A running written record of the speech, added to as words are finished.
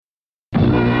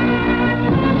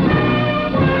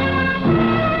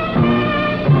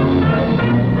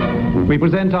We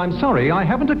present I'm Sorry, I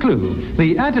Haven't a Clue,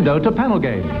 the antidote to panel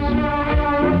games.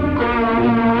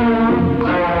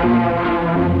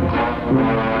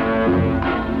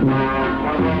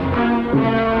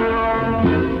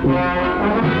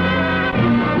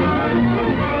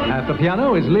 At the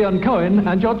piano is Leon Cohen,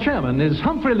 and your chairman is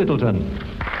Humphrey Littleton.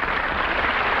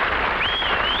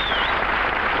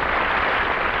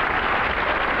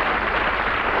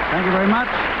 Thank you very much.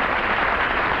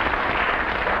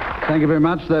 Thank you very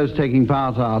much. Those taking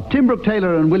part are Tim Brooke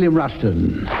Taylor and William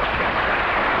Rushton.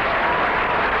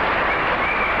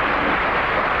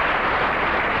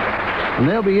 And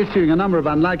they'll be issuing a number of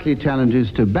unlikely challenges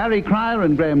to Barry Cryer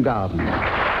and Graham Garden.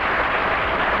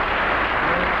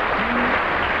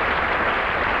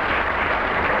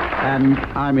 And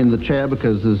I'm in the chair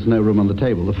because there's no room on the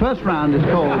table. The first round is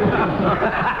called...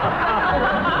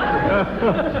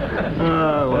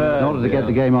 In order to get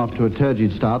the game off to a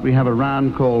turgid start, we have a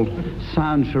round called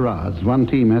Sound Charades. One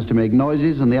team has to make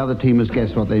noises and the other team must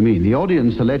guess what they mean. The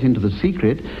audience are let into the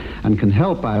secret and can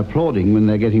help by applauding when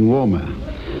they're getting warmer.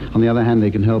 On the other hand,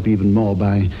 they can help even more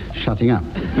by shutting up.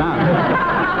 Now,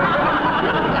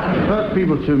 the first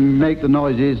people to make the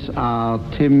noises are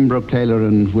Tim Brooke Taylor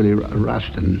and Willie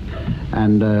Rushton.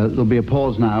 And there'll be a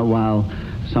pause now while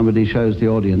somebody shows the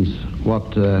audience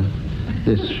what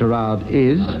this charade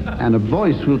is, and a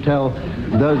voice will tell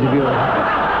those of you...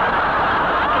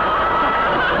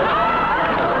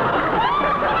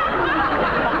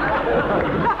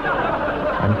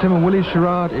 And Tim and Willie's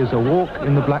charade is a walk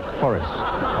in the Black Forest.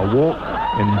 A walk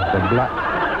in the Black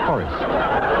Forest.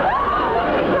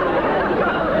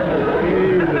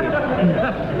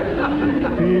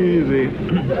 Easy.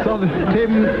 So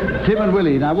Tim and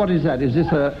Willie, now what is that? Is this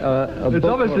a It's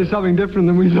book obviously something different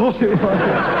than we thought it was.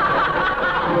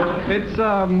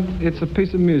 It's a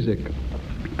piece of music.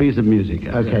 Piece of music.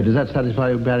 Okay, does that satisfy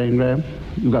you, Barry and Graham?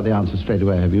 You've got the answer straight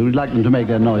away, have you? You'd like them to make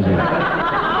their noises. With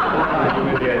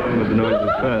the noises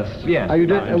first. Yes. Are you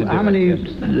how many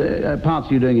parts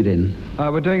are you doing it in?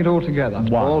 We're doing it all together.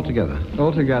 All together.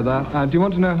 All together. Do you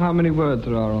want to know how many words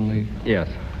there are on the... Yes.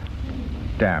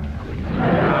 Damn.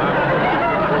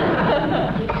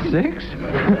 6?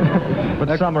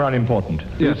 But some are unimportant.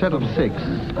 You said of 6.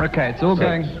 Okay, it's all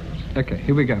going... Okay,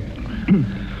 here we go.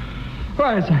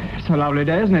 Well, it's a lovely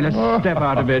day, isn't it? Let's step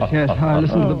out a bit. Yes,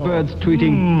 listen to the birds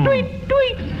tweeting. Tweet,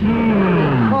 tweet!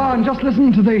 Oh, and just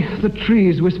listen to the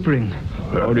trees whispering.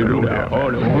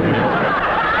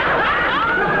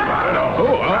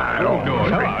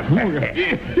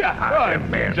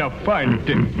 It's a fine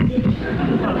thing.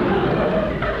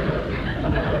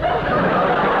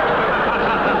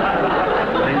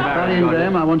 Barry and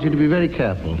Graham, I want you to be very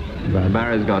careful.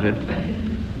 Barry's got it.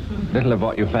 Little of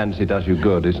what you fancy does you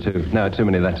good is too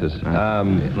many letters. It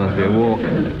must be a walk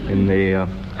in the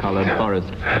coloured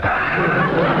forest.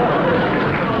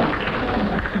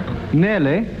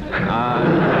 Nearly.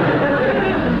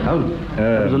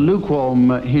 That was a lukewarm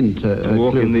hint. A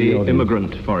walk in the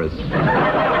immigrant forest.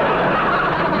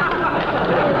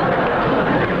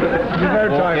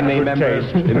 Walk in the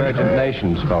Emergent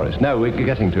Nations Forest. No, we're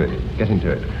getting to it. Getting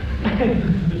to it.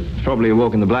 It's probably a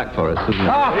walk in the Black Forest, isn't it?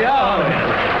 Oh,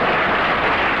 yeah!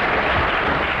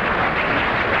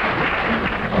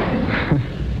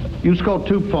 You scored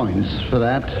 2 points for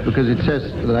that, because it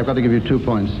says that I've got to give you 2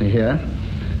 points here.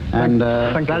 And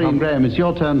Barry and Graham, it's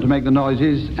your turn to make the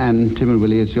noises, and Tim and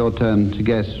Willie, it's your turn to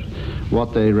guess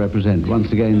what they represent.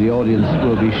 Once again, the audience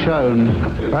will be shown...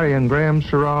 Barry and Graham's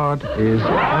charade is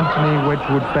Anthony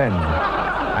Wedgwood Ben.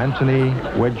 Anthony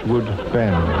Wedgwood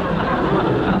Ben.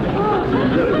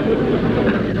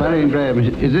 Barry and Graham,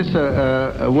 is this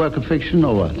a work of fiction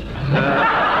or what?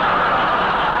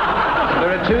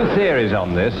 There are 2 theories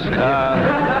on this.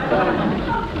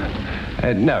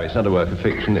 No, it's not a work of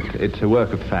fiction. It's a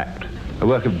work of fact. A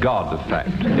work of God of fact.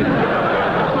 It's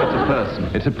a person.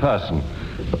 It's a person.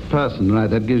 A person, right.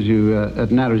 That gives you...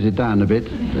 that narrows it down a bit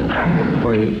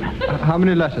for you. How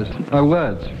many letters?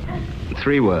 Words?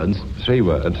 3 words. 3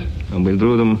 words. And we'll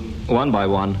do them one by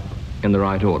one in the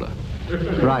right order.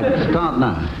 Right, start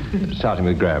now. Starting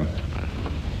with Graham.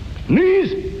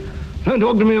 Knees! Don't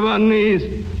talk to me about knees.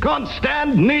 Can't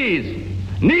stand knees.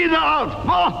 Knees are out.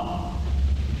 Oh!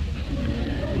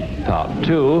 Part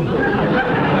 2.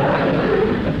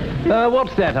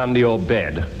 What's that under your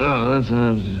bed? Oh, that's...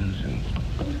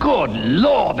 Good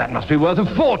Lord, that must be worth a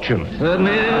fortune.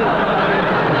 Certainly is.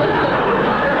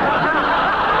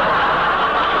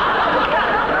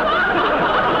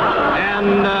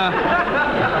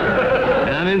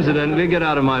 And incidentally, get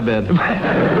out of my bed.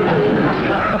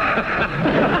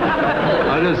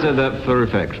 I just said that for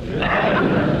effect.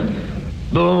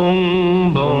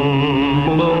 Boom,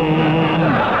 boom, boom.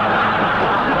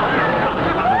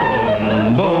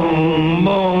 Boom,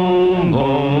 boom,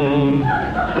 boom.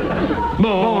 Boom,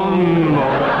 boom.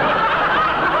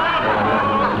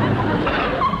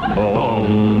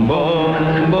 Boom,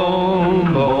 boom,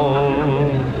 boom, boom.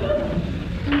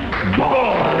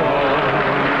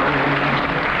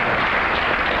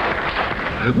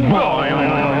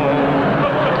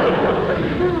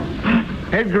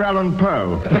 Edgar Allan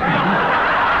Poe.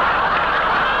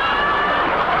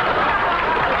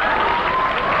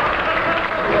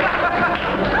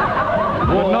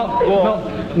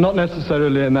 Not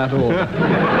necessarily in that order.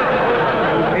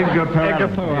 Edgar Poe. Edgar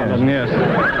Poe Allen, yes.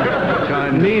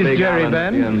 Knees Jerry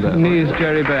Ben. Knees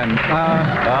Jerry Ben.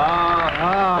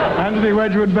 Anthony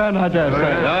Wedgwood Ben, I dare say.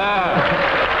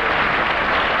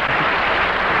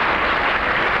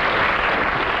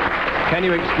 Can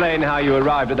you explain how you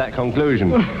arrived at that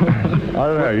conclusion? I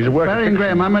don't know, he's a worker. Barry and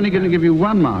Graham, I'm only going to give you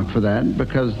 1 mark for that,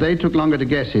 because they took longer to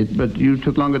guess it, but you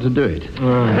took longer to do it.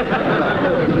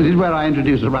 This is where I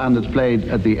introduce a round that's played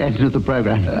at the end of the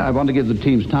programme. I want to give the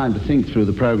teams time to think through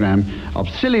the programme of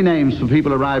silly names for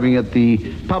people arriving at the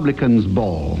Publicans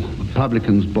Ball.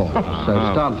 Publicans Ball.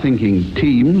 So start thinking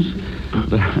teams,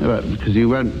 because you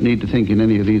won't need to think in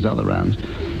any of these other rounds.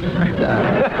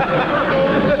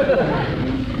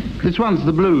 This one's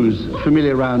the blues,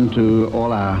 familiar round to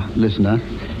all our listener. And,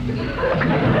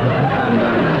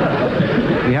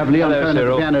 we have Leon Cohen at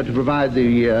the piano to provide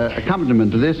the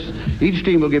accompaniment to this. Each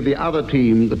team will give the other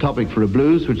team the topic for a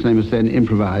blues, which they must then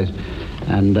improvise.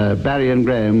 And Barry and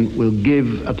Graham will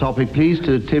give a topic, please,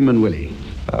 to Tim and Willie.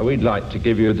 We'd like to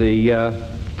give you the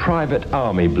Private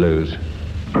Army Blues.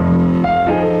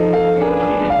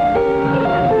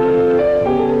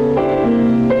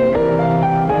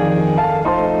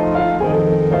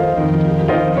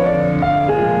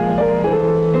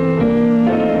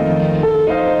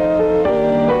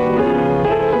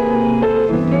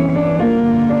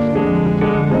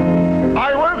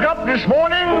 This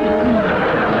morning,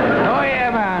 Oh, yeah,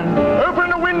 man.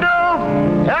 opened the window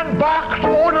and barked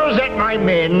orders at my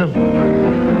men.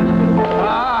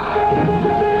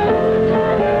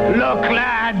 Look,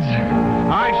 lads,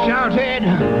 I shouted,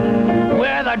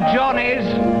 we're the Johnnies.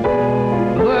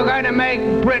 We're going to make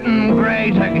Britain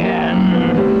great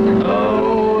again.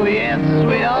 Oh, yes,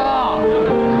 we are.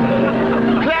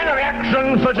 Plan of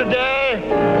action for today.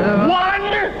 1.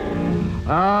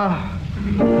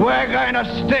 We're going to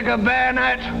stick a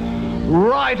bayonet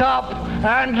right up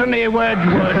Anthony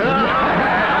Wedgwood.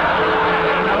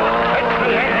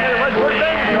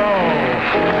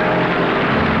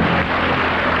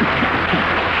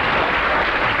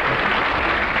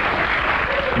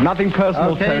 Nothing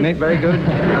personal, Okay, Tony. very good.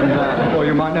 And, Or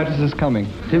you might notice us coming.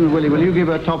 Tim and Willie, will you give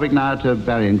a topic now to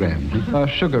Barry and Graham?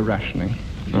 Sugar rationing.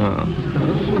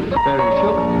 Very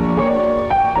sure.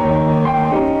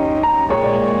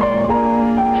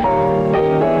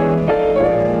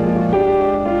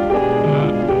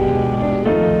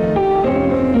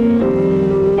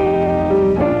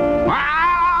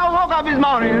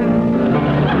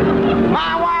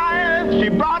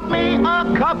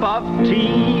 Cup of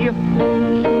tea.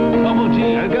 Cup of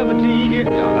tea. A cup of tea.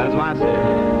 No, that's what I said.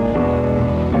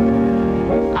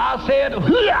 I said,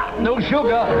 no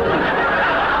sugar.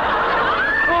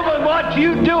 Oh, but what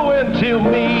you doing to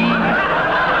me?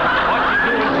 What you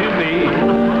doing to me?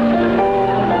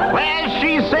 Well,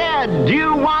 she said, do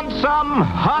you want some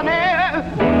honey?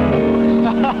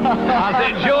 I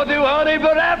said, sure do, honey,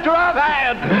 but after I've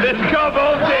had this cup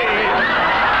of tea.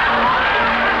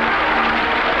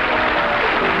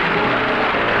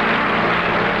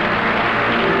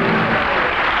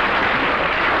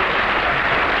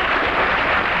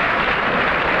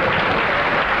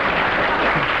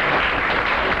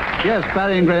 Yes,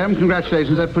 Barry and Graham,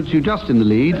 congratulations. That puts you just in the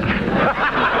lead.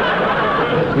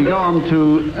 We go on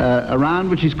to a round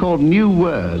which is called New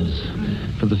Words,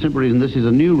 for the simple reason this is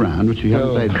a new round which we haven't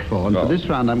played before. And for this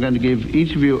round, I'm going to give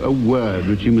each of you a word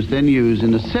which you must then use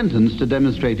in a sentence to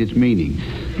demonstrate its meaning.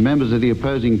 The members of the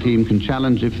opposing team can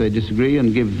challenge if they disagree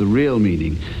and give the real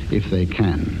meaning if they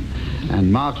can.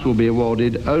 And marks will be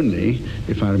awarded only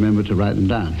if I remember to write them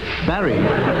down. Barry,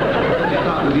 let's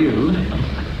start with you.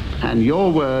 And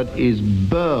your word is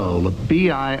burle,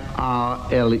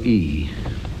 B-I-R-L-E.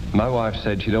 My wife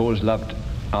said she'd always loved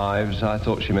Ives. I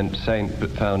thought she meant saint, but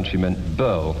found she meant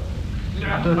burl.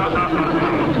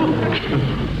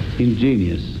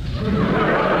 Ingenious.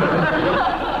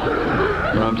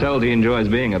 Well, I'm told he enjoys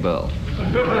being a burl.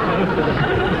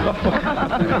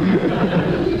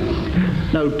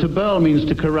 No, to burle means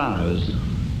to carouse.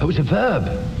 Oh, it's a verb.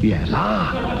 Yes.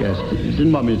 Ah. Yes. You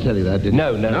didn't want me to tell you that, did you?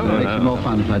 No. It makes it more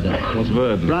fun if I don't. What's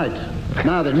verb? Right.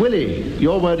 Now then, Willie,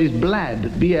 your word is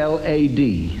blad,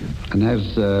 B-L-A-D. And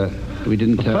as we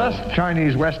didn't The tell... first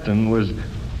Chinese Western was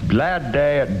Glad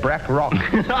Day at Brack Rock.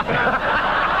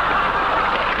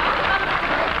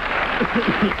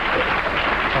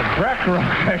 Brack Rock,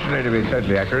 actually, to be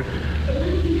totally accurate.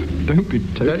 Don't be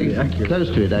totally Very accurate. close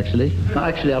to it, actually.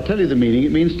 Actually, I'll tell you the meaning.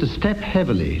 It means to step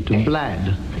heavily, to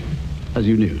blad, as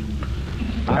you knew.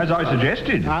 As I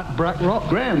suggested. At Brack Rock.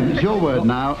 Graham, it's your word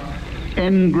now.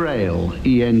 Engrail,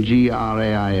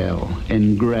 E-N-G-R-A-I-L.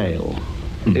 Engrail.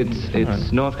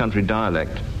 It's North Country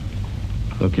dialect,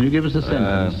 Well, can you give us a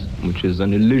sentence? which is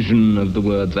an elision of the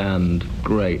words and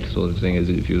great, sort of thing, as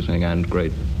if you were saying and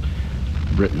Great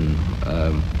Britain,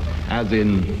 as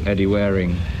in Eddie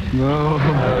Waring. And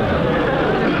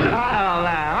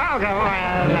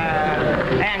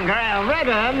Grail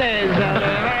Britain is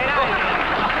very nice.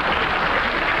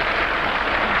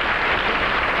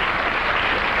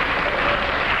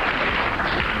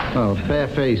 Well, bare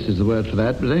face is the word for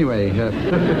that. But anyway,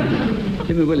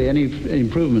 Tim and Willie, any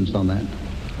improvements on that?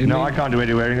 No, I can't do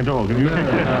Eddie Waring at all, can you? Nor can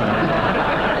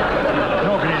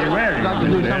Eddie Waring. Like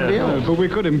to do somebody else. But we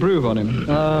could improve on him.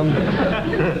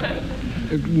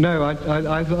 No, I'd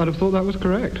have thought that was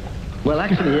correct. Well,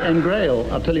 actually, engrail,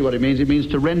 I'll tell you what it means. It means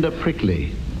to render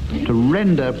prickly. To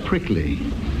render prickly.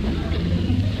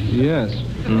 Yes.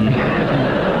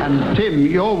 And Tim,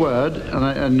 your word,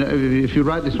 and if you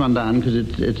write this one down, because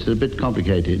it's a bit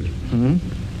complicated.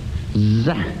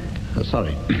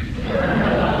 Sorry.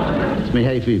 It's me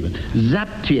hay fever.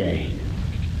 Zaptieh.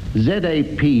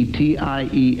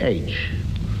 Z-A-P-T-I-E-H.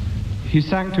 He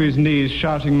sank to his knees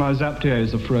shouting, "My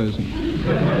zaptiers are frozen."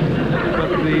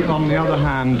 But on the other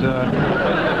hand...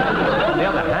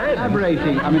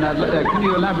 Elaborating, I mean, can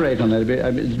you elaborate on that a bit?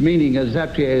 Its meaning as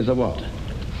zaptieh is a what?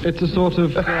 It's a sort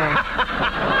of... Go on,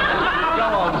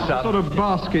 son. sort of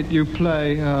basket you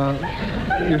play...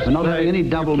 We're not having any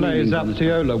double play meanings on this.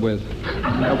 zaptiola with.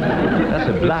 That's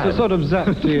a blad. It's a sort of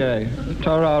zaptier.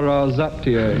 Tarara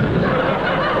zaptier.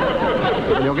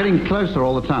 Well, you're getting closer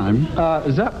all the time.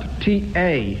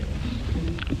 Zaptier.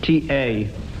 T-A.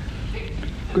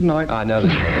 Good night. I know that.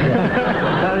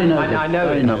 Very noted. I know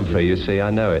Very it, noted. Humphrey, you see, I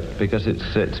know it, because it's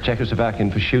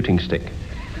Czechoslovakian for shooting stick.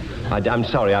 I'm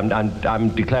sorry, I'm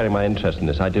declaring my interest in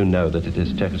this. I do know that it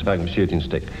is Czechoslovakian for shooting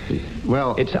stick.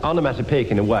 Well, It's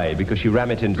onomatopoeic in a way, because you ram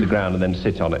it into the ground and then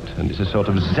sit on it, and it's a sort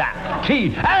of zap. Hey!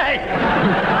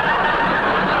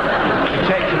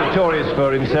 Czechs are notorious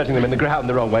for inserting them in the ground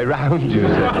the wrong way round, you see.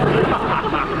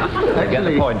 I get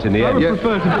the point in the I end. would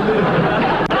prefer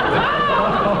to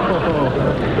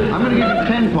I'm going to give you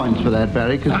 10 points for that,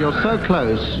 Barry, because you're so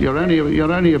close. You're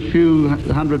only a few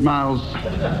hundred miles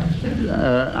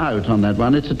out on that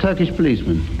one. It's a Turkish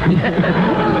policeman.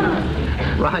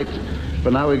 Right.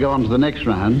 But now we go on to the next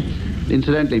round.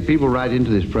 Incidentally, people write into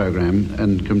this program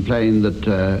and complain that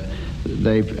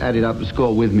they've added up the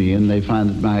score with me and they find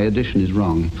that my addition is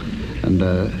wrong. And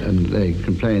they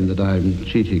complain that I'm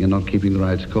cheating and not keeping the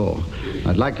right score.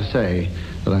 I'd like to say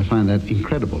that I find that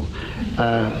incredible.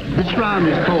 This round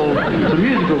is called... It's a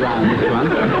musical round, this one.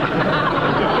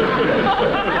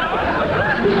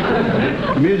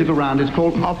 The musical round is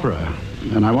called opera.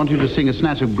 And I want you to sing a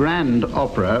snatch of grand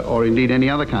opera, or indeed any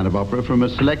other kind of opera, from a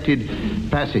selected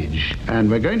passage. And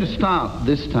we're going to start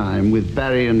this time with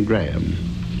Barry and Graham.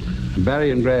 Barry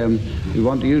and Graham, we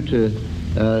want you to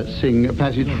sing a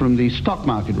passage from the Stock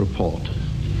Market Report.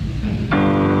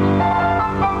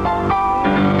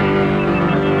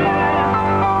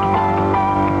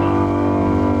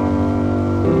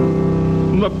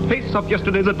 The pace of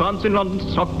yesterday's advance in London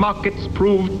stock markets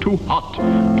proved too hot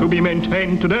to be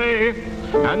maintained today,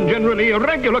 and generally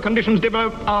irregular conditions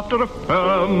developed after a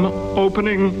firm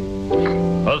opening.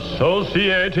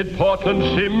 Associated Portland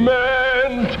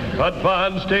Cement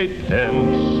advanced 8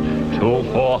 pence to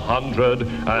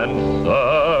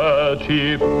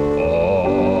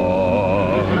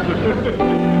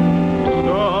 434.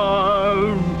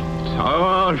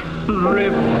 Tariff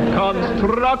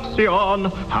construction,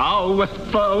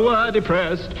 however, were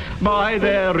depressed by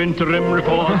their interim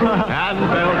report and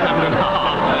fell down.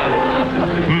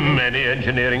 Many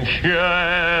engineering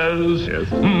shares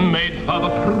made further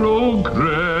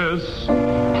progress.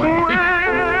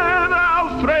 With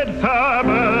Alfred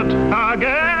Herbert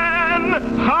again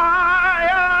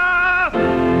higher.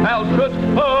 Alfred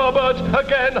Herbert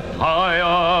again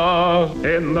higher.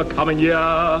 In the coming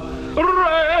year,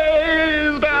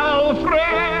 raised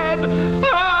Alfred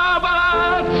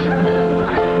Herbert.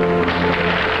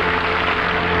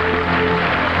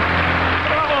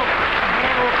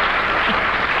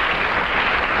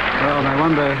 Well,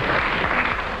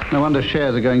 no wonder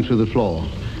shares are going through the floor.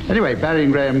 Anyway, Barry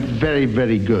and Graham, very,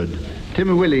 very good. Tim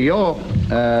and Willie, your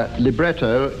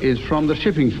libretto is from the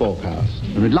shipping forecast.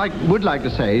 And would like to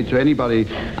say to anybody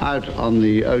out on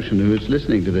the ocean who is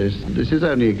listening to this is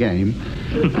only a game.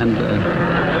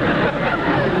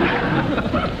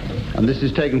 And this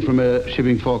is taken from a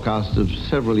shipping forecast of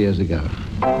several years ago.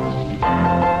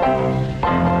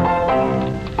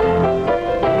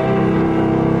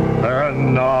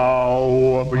 And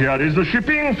now, here is the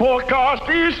shipping forecast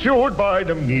issued by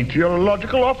the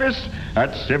Meteorological Office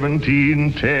at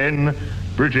 1710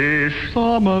 British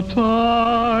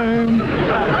summertime.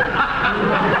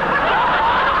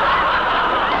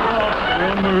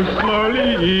 We'll move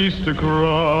slowly east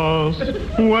across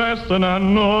western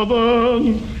and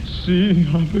northern. See,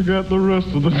 I forget the rest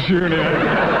of the journey.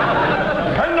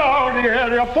 And now the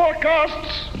area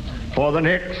forecasts for the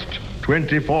next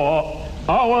 24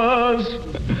 hours.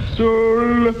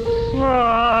 Sul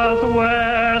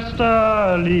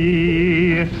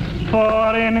southwesterly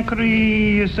for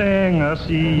increasing 6.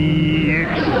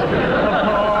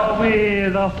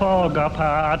 With the fog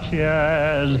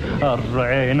patches,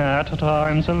 rain at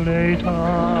times later.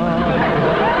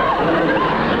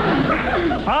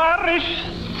 Irish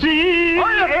Sea.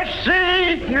 Irish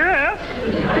Sea? Yes.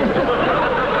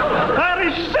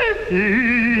 Irish Sea.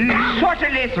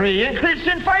 Certainly 3, increased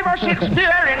in 5 or 6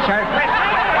 near in southwest.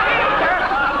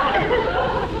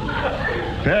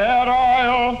 Fair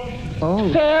Isle.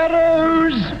 Oh.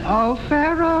 Faroes. Oh,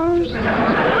 Pharaohs.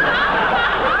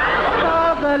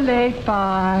 Southerly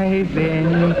 5,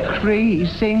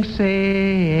 increasing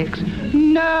 6.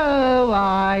 No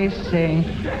icing,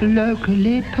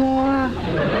 locally poor.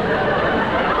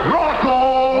 Rocco!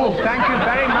 Oh, thank you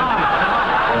very much.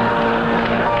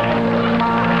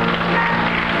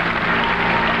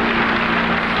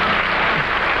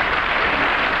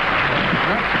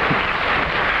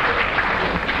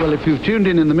 Well, if you've tuned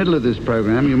in the middle of this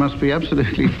program, you must be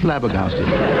absolutely flabbergasted.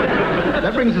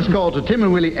 That brings the score to Tim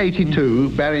and Willie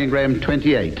 82, Barry and Graham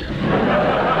 28.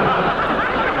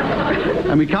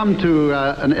 And we come to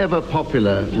an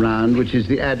ever-popular round, which is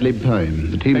the ad-lib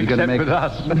poem. The team is going to make...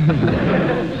 Except with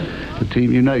us. The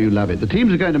team, you know you love it. The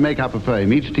teams are going to make up a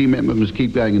poem. Each team member must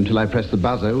keep going until I press the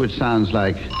buzzer, which sounds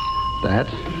like that.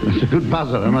 It's a good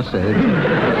buzzer, I must say.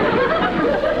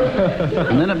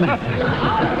 And then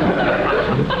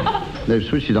they've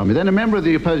switched it on me. Then a member of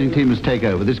the opposing team must take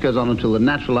over. This goes on until the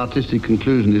natural artistic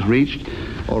conclusion is reached,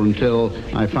 or until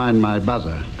I find my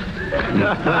buzzer.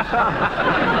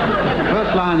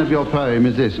 First line of your poem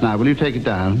is this. Now, will you take it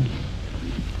down?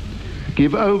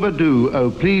 Give over, do,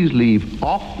 oh, please leave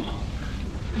off.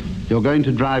 You're going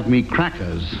to drive me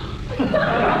crackers. They're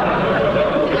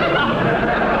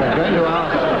going to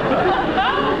ask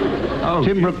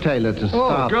Tim Brooke Taylor to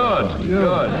start. Oh,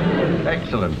 good.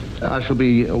 Excellent. I shall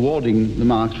be awarding the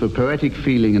marks for poetic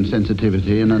feeling and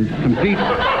sensitivity and a complete,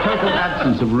 total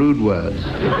absence of rude words.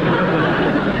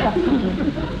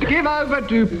 Give over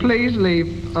to please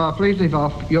leave off.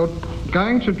 You're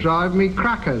going to drive me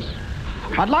crackers.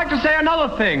 I'd like to say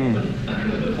another thing.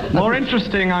 More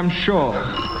interesting, I'm sure.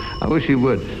 I wish you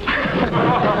would.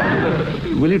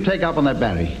 Will you take up on that,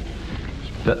 Barry?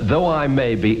 That though I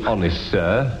may be honest,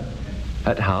 sir,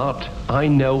 at heart I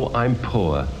know I'm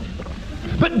poor.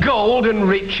 But gold and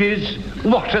riches,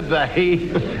 what are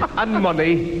they? And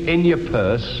money in your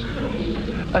purse.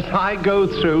 As I go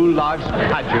through life's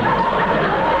pageant,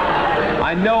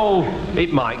 I know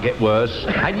it might get worse,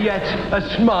 and yet a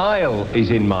smile is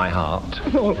in my heart.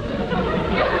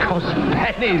 'Cause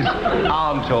pennies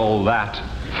aren't all that.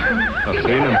 I've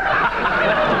seen them.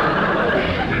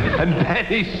 And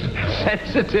Benny's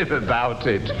sensitive about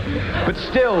it. But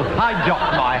still, I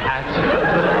doff my hat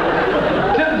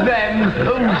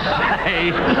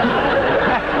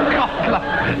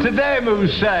to them who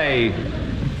say,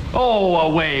 oh,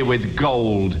 away with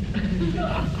gold.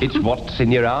 It's what's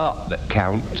in your heart that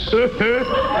counts.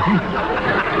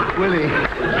 Willie.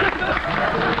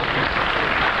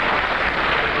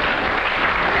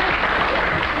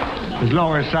 As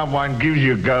long as someone gives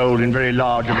you gold in very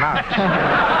large amounts.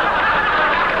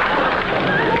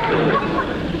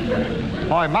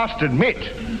 I must admit,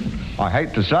 I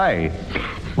hate to say,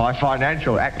 my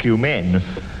financial acumen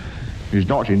is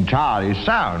not entirely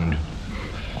sound.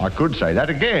 I could say that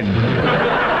again.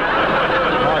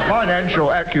 My financial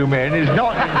acumen is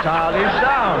not entirely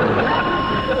sound.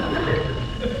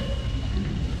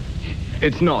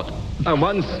 It's not. And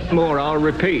once more, I'll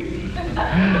repeat.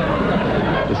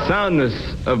 The soundness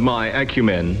of my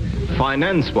acumen,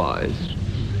 finance-wise,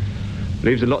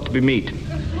 leaves a lot to be meet.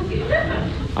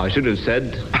 I should have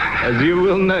said as you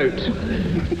will note,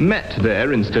 met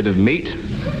there instead of meat.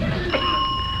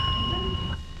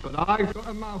 But I've got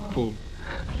a mouthful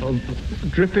of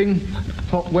dripping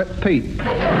hot wet peat.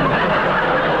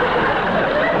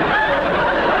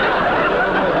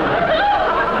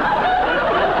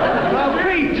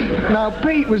 Now,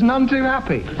 Pete was none too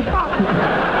happy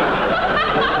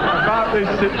about this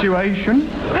situation.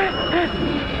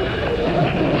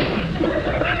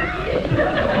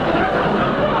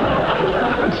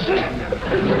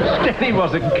 He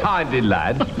was a kindly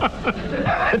lad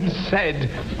and said,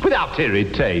 without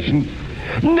irritation,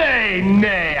 "Nay,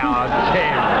 nay, our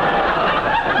Tim.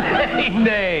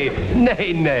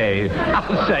 Nay, nay.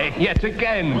 I'll say it yet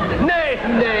again. Nay,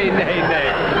 nay, nay,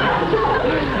 nay."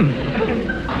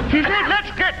 He said,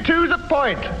 "Let's get to the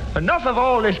point. Enough of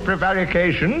all this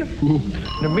prevarication.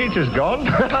 The meat is gone."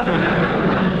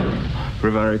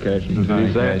 Prevarication, did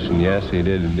he say? Yes, he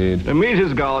did indeed. The meat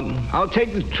is gone. I'll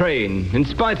take the train, in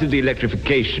spite of the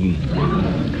electrification.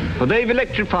 For they've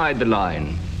electrified the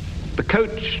line. The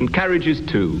coach and carriages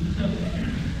too.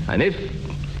 And if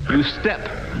you step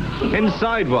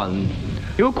inside one,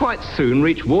 you'll quite soon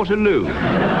reach Waterloo.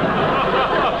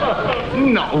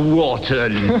 Not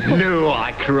Waterloo,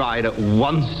 I cried at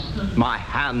once. My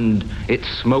hand, it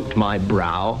smote my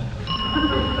brow.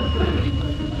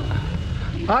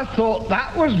 I thought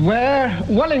that was where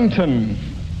Wellington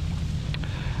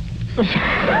stood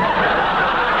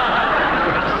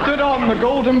on the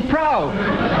golden prow.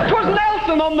 'Twas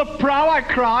Nelson on the prow, I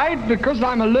cried, because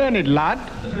I'm a learned lad.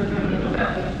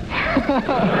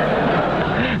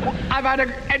 I've had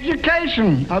an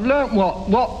education. I've learnt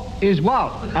what is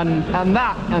what, and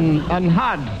that, and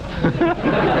had.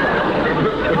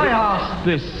 I asked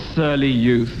this surly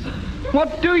youth,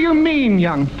 "What do you mean,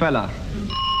 young fella?"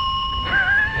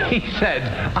 He said,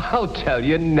 "I'll tell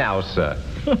you now, sir."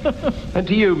 And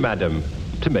to you, madam,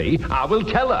 to me, I will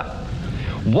tell her.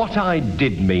 What I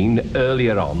did mean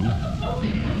earlier on,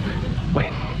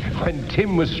 when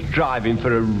Tim was striving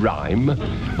for a rhyme,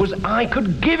 was I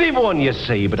could give him one, you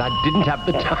see, but I didn't have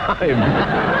the time.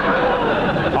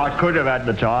 I could have had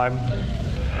the time.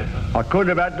 I could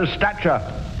have had the stature.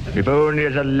 If only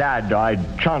as a lad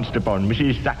I'd chanced upon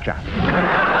Mrs. Thatcher.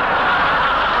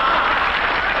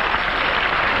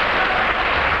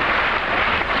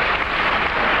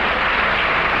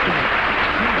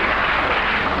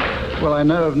 Well, I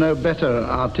know of no better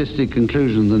artistic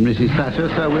conclusion than Mrs. Thatcher,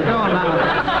 so we'll go on now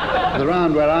to the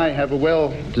round where I have a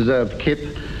well-deserved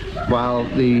kip, while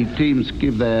the teams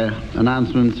give their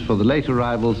announcements for the late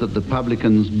arrivals at the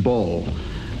Publicans Ball.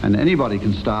 And anybody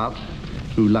can start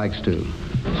who likes to.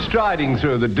 Striding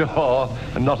through the door,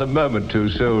 and not a moment too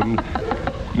soon,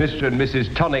 Mr. and Mrs.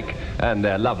 Tonic and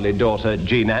their lovely daughter,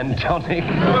 Jean Ann Tonic.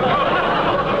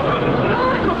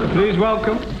 Please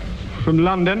welcome, from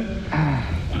London,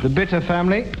 the Bitter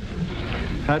family.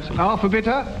 That's Arthur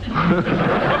Bitter.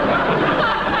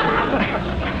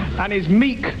 And his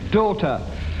meek daughter,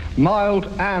 Mild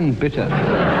Ann Bitter.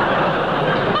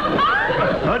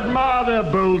 Admire their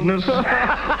boldness.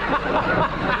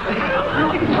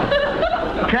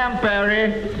 Camp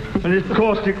Barry and his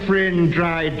caustic friend,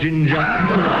 Dry Ginger.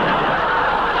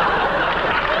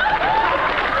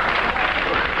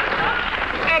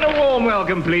 And a warm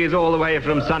welcome, please, all the way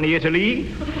from sunny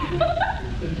Italy.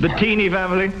 The Teeny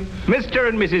family, Mr.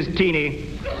 and Mrs. Teeny,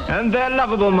 and their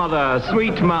lovable mother,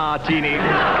 sweet Ma Teeny.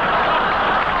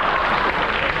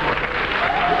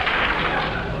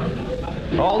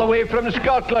 All the way from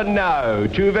Scotland now,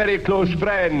 two very close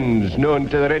friends, known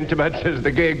to their intimates as the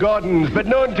Gay Gordons, but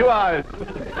known to us.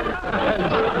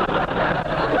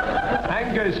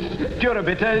 Angus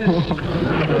Jurabitters,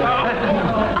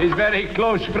 his very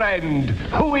close friend,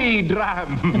 Huey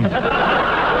Dram.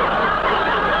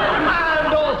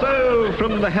 And also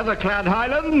from the heather-clad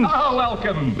Highlands. Oh,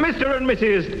 welcome. Mr. and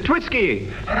Mrs. Twisky.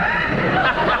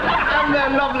 And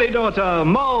their lovely daughter,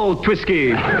 Moll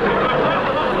Twisky.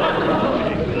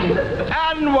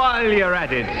 And while you're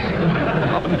at it...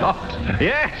 Oh, not.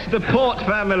 Yes, the Port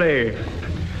family.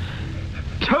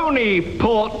 Tony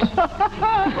Port.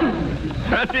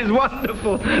 And his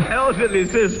wonderful elderly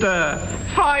sister,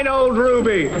 fine old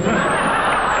Ruby.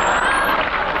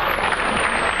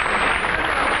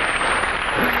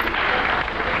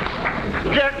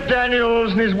 Jack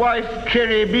Daniels and his wife,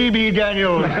 Cherry BB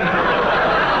Daniels.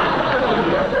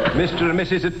 Mr. and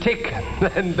Mrs. Attick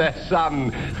and their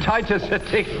son, Titus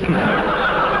Attick. There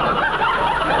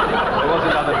was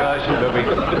another version, but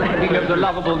speaking of the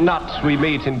lovable nuts we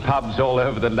meet in pubs all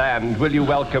over the land, will you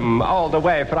welcome all the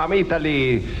way from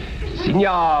Italy,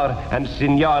 Signor and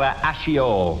Signora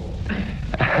Ascio,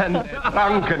 and their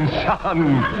drunken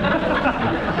son,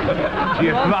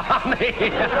 Giovanni.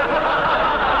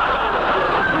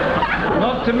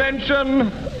 Not to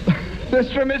mention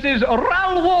Mr. and Mrs.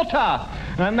 Ralwater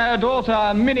and their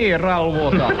daughter, Minnie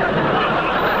Ralwater.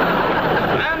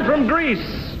 And from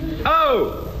Greece,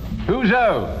 O. Who's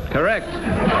O? Correct.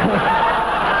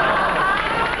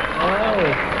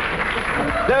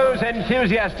 Those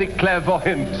enthusiastic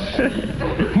clairvoyants,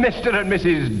 Mr. and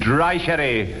Mrs.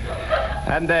 Drysherry,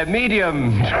 and their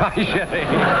medium Drysherry.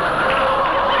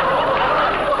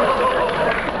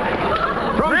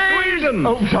 From Sweden.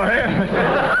 Oh, sorry.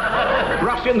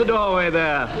 Rush in the doorway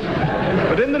there.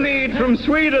 But in the lead from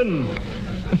Sweden,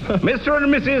 Mr.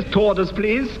 and Mrs. Tortoise,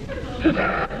 please.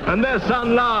 And their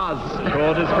son, Lars.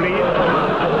 Tortoise, please.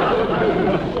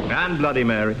 And Bloody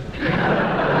Mary.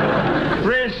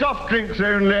 3 soft drinks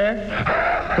only,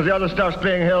 because the other stuff's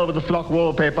being held with the flock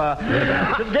wallpaper.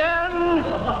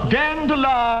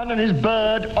 Dandelion and his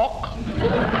bird, Ock.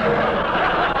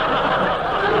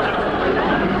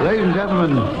 Ladies and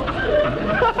gentlemen,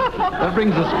 that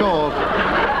brings the score.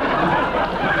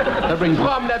 That brings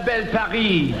From la belle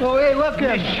Paris. Oh, hey,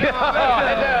 welcome.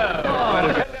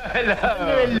 Hello.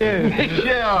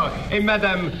 Monsieur et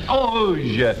Madame En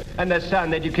Rouge, and a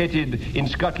son educated in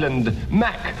Scotland,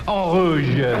 Mac En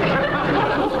Rouge.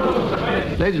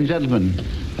 Ladies and gentlemen,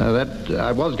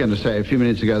 I was going to say a few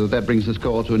minutes ago that brings the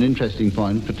score to an interesting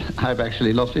point, but I've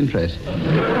actually lost interest.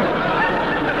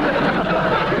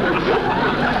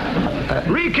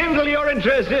 Rekindle your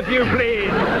interest, if you please.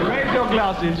 Raise your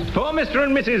glasses. For Mr.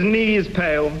 and Mrs. Knees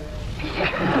Pale.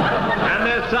 And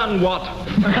their son, Watt.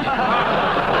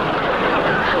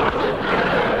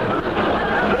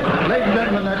 Ladies and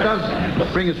gentlemen, that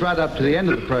does bring us right up to the end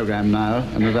of the programme now,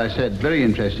 and as I said, very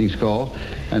interesting score.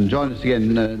 And join us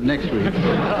again next week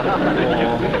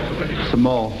for some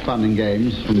more fun and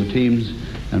games from the teams,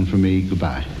 and from me,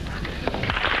 goodbye.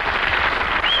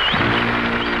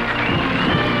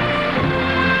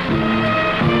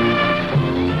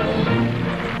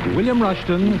 William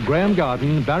Rushton, Graham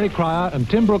Garden, Barry Cryer and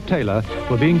Tim Brooke Taylor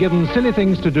were being given silly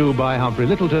things to do by Humphrey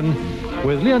Littleton,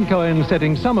 with Leon Cohen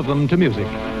setting some of them to music.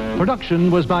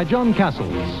 Production was by John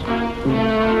Castles.